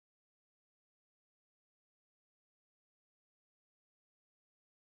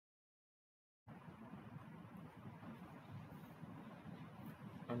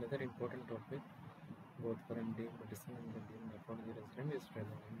Another important topic, both for MD medicine and MD nephrology resident, is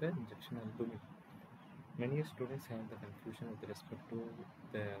regarding the injection albumin. Many students have the confusion with respect to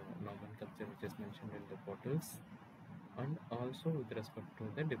the nomenclature which is mentioned in the bottles, and also with respect to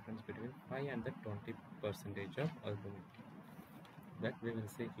the difference between 5 and the 20% of albumin. That we will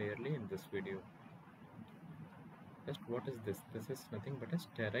see clearly in this video. Just what is this? This is nothing but a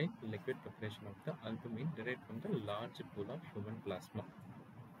sterile liquid preparation of the albumin derived from the large pool of human plasma.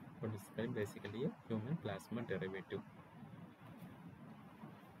 What is basically a human plasma derivative.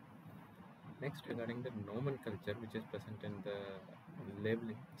 Next, regarding the nomenclature which is present in the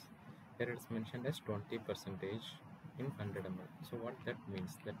labelings, here it is mentioned as 20% in 100 ml. So what that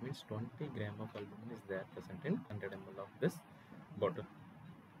means? That means 20 gram of albumin is there present in 100 ml of this bottle.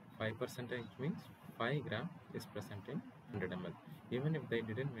 5% means 5 gram is present in 100 ml. Even if they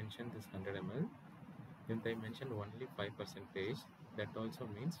didn't mention this 100 ml, if they mentioned only 5%, that also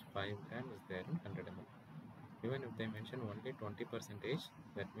means 5 gram is there in 100 ml. Even if they mention only 20%,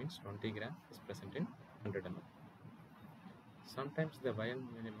 that means 20 gram is present in 100 ml. Sometimes the vial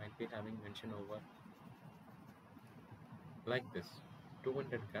might be having mention over like this,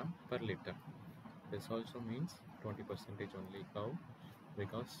 200 gram per liter. This also means 20% only. How?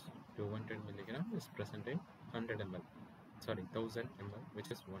 Because 200 milligram is present in 100 ml. Sorry, 1000 ml,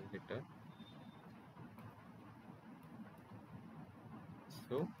 which is 1 liter.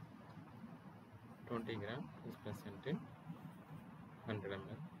 So 20 gram is present in 100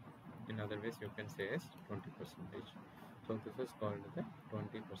 ml. In other ways, you can say as 20%. So this is called the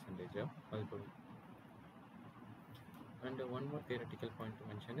 20% of albumin. And one more theoretical point to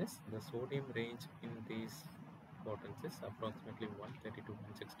mention is the sodium range in these bottles is approximately 130 to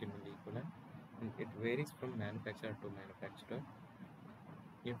 160 milliequivalent, and it varies from manufacturer to manufacturer.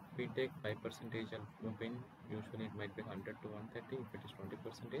 If we take 5% albumin, usually it might be 100 to 130. If it is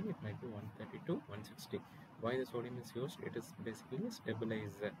 20%, it might be 130 to 160. Why the sodium is used? It is basically a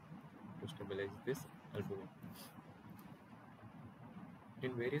stabilizer to stabilize this albumin.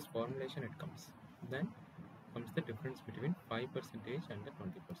 In various formulation it comes. Then comes the difference between 5% and the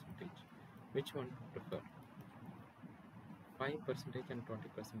 20%. Which one to prefer? 5% and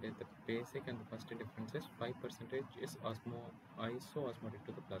 20%. The basic and the first difference is 5% is isoosmotic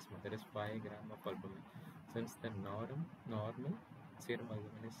to the plasma. That is 5 gram of albumin. Since the normal serum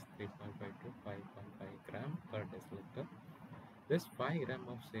albumin is 3.5 to 5.5 gram per deciliter, this 5 gram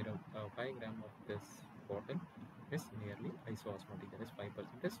of serum, 5 gram of this bottle is nearly isoosmotic. That is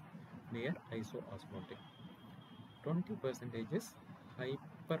 5% is near isoosmotic. 20% is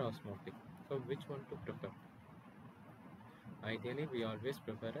hyperosmotic. So which one to prefer? Ideally, we always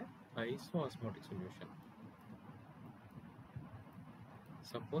prefer an isoosmotic solution.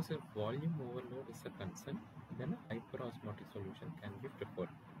 Suppose if volume overload is a concern, then a hyperosmotic solution can be preferred.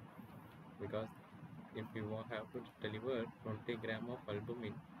 Because if you have to deliver 20 gram of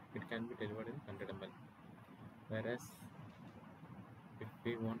albumin, it can be delivered in 100 ml. Whereas if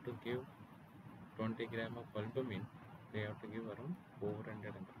we want to give 20 gram of albumin, we have to give around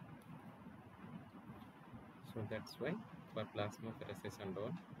 400 ml. So that's why for plasmapheresis and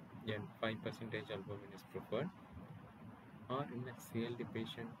all, 5% albumin is preferred. Or in a CLD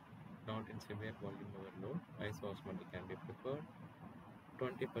patient not in severe volume overload, isoosmotic can be preferred.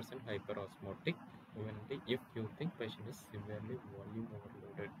 20% hyperosmotic only if you think patient is severely volume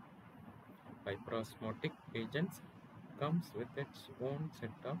overloaded. Hyperosmotic agents comes with its own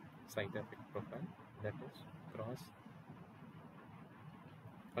set of side effect profile, that is cross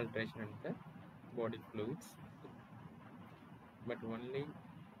filtration in the body fluids. But only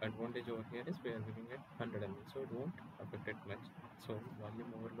advantage over here is we are giving it 100 ml, so it won't affect it much. So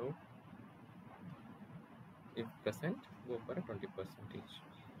volume overload, if present, go for a 20%.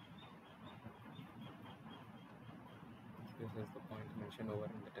 This is the point mentioned over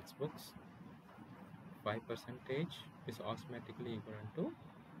in the textbooks. 5% is osmotically equivalent to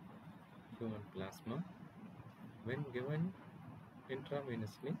human plasma. When given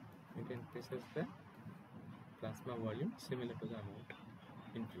intravenously, it increases the plasma volume similar to the amount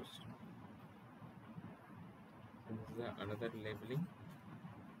infused. And this is another labeling.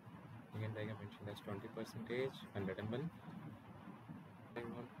 Again, I mentioned as 20%, 100 ml. I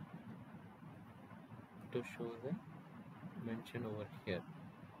want to show the mention over here.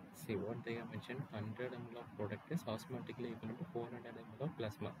 See what they have mentioned, 100 ml of product is osmotically equivalent to 400 ml of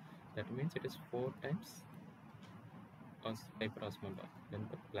plasma. That means it is 4 times hyperosmolar than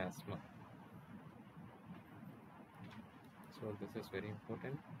the plasma. So this is very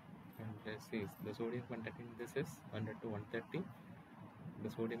important. And let's see, the sodium content in this is 100 to 130. The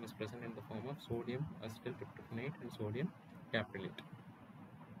sodium is present in the form of sodium acetyl tryptophanate and sodium caprylic.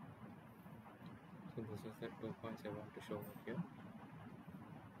 So this is the 2 points I want to show here.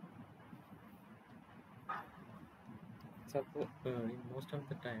 Suppose in most of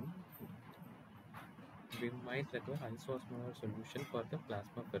the time we might require isosmolar solution for the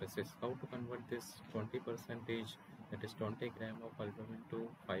plasmapheresis. How to convert this 20%, that is 20 gram of albumin to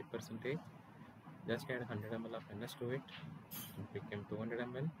 5%? Just add 100 ml of NS to it, it became 200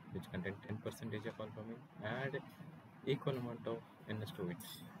 ml, which contain 10% of albumin. Add equal amount of NS to it,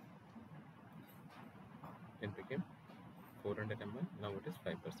 it became 400 ml. Now it is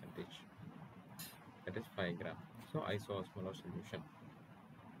 5%, that is 5 gram. So isosmolar solution.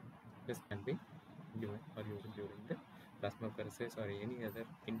 This can be given or used during the plasmapheresis or any other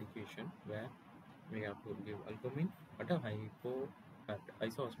indication where we have to give albumin at a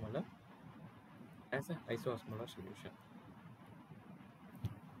isosmolar as an isosmolar solution.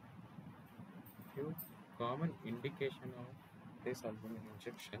 Few common indication of this albumin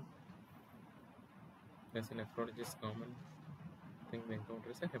injection as a nephrologist, common thing we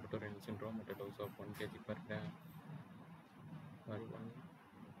encounter is a hepatorenal syndrome at a dose of 1 kg per gram, sorry,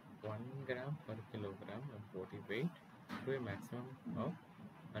 1 gram per kilogram of body weight to a maximum of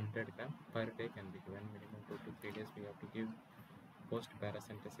 100 gram per day can be given. Minimum 2 to 3 days we have to give post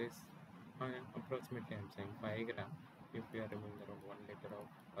paracentesis, and approximately I am saying 5 gram if we are removing around 1 liter of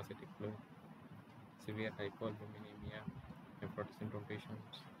acetic fluid. Severe hypoalbuminemia, nephrotic syndrome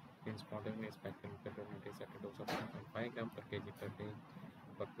patients in spontaneous bacterial peritonitis at a dose of 1.5 gram per kg per day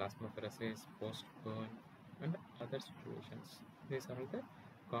for plasmapheresis, post-burn, and other situations. These are all the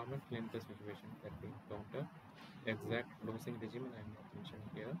common clinical situations that we encounter. Exact dosing regimen I am not mentioning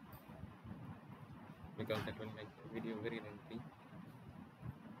here because that will make the video very lengthy.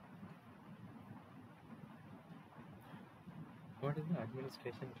 What is the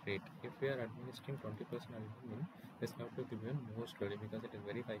administration rate? If we are administering 20% albumin, this have to be given more slowly because it is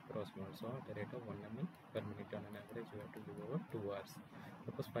very hyperosmolar. So at a rate of 1 ml per minute on an average, you have to give over 2 hours.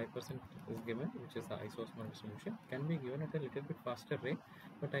 Suppose 5% is given, which is the isosmolar solution, can be given at a little bit faster rate,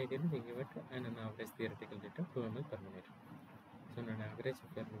 but ideally we give it an average theoretical rate of 2 ml per minute. So on an average, if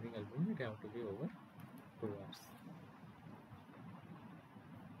we are giving albumin, it have to be over 2 hours.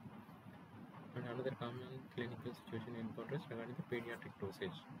 And another common clinical situation in encountered regarding the pediatric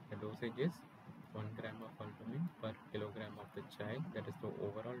dosage. The dosage is 1 gram of albumin per kilogram of the child. That is the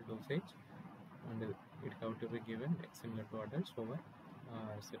overall dosage, and it have to be given similar to adults over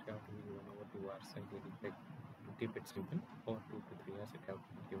hours. It have to be given over 2 hours. And like to keep it simple, over 2 to 3 hours it have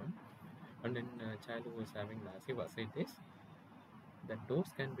to be given. And in a child who is having massive ascites, the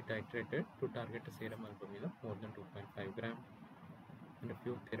dose can be titrated to target a serum albumin of more than 2.5 gram. And a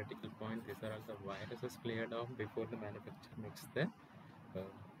few theoretical points. These are all the viruses cleared off before the manufacturer makes the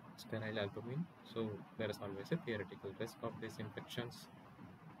sterile albumin. So there is always a theoretical risk of these infections.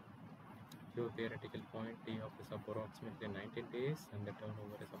 Few theoretical point. T of is approximately 19 days and the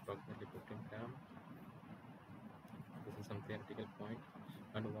turnover is approximately 15 gram. This is some theoretical point.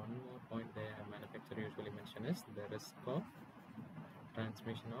 And one more point the manufacturer usually mention is the risk of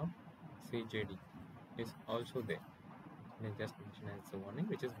transmission of CJD is also there. They just mention as a warning,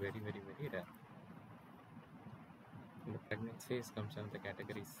 which is very rare. And the pregnancies comes under the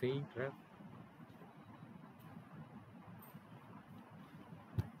category C drug.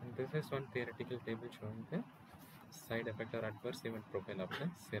 And this is one theoretical table showing the side effect or adverse event profile of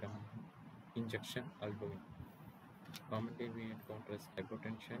the serum injection albumin. Commonly we encounter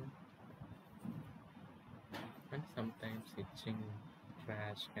hypotension and sometimes itching,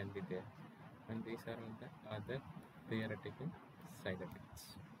 rash can be there. And these are all the other theoretical side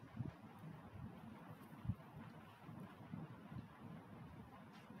effects.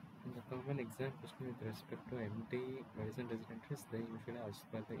 And the common exam question with respect to MD medicine residents, they usually ask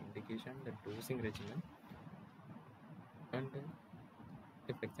for the indication, the dosing regimen, and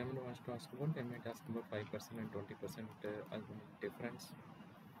if examiner wants to ask about, they might ask about 5% and 20% albumin difference.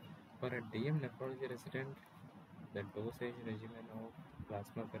 For a DM nephrology resident, the dosage regimen of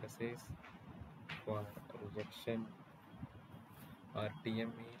plasmapheresis for rejection or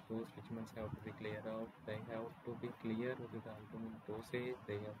TME, those regimens have to be clear out. They have to be clear with the albumin dosage.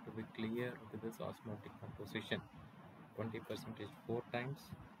 They have to be clear with this osmotic composition. 20% is 4 times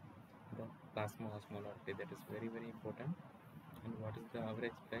the plasma osmolarity. That is very important. And what is the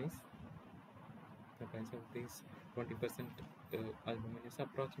average price? The price of this 20% albumin is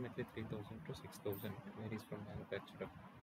approximately 3,000 to 6,000. Varies from manufacturer.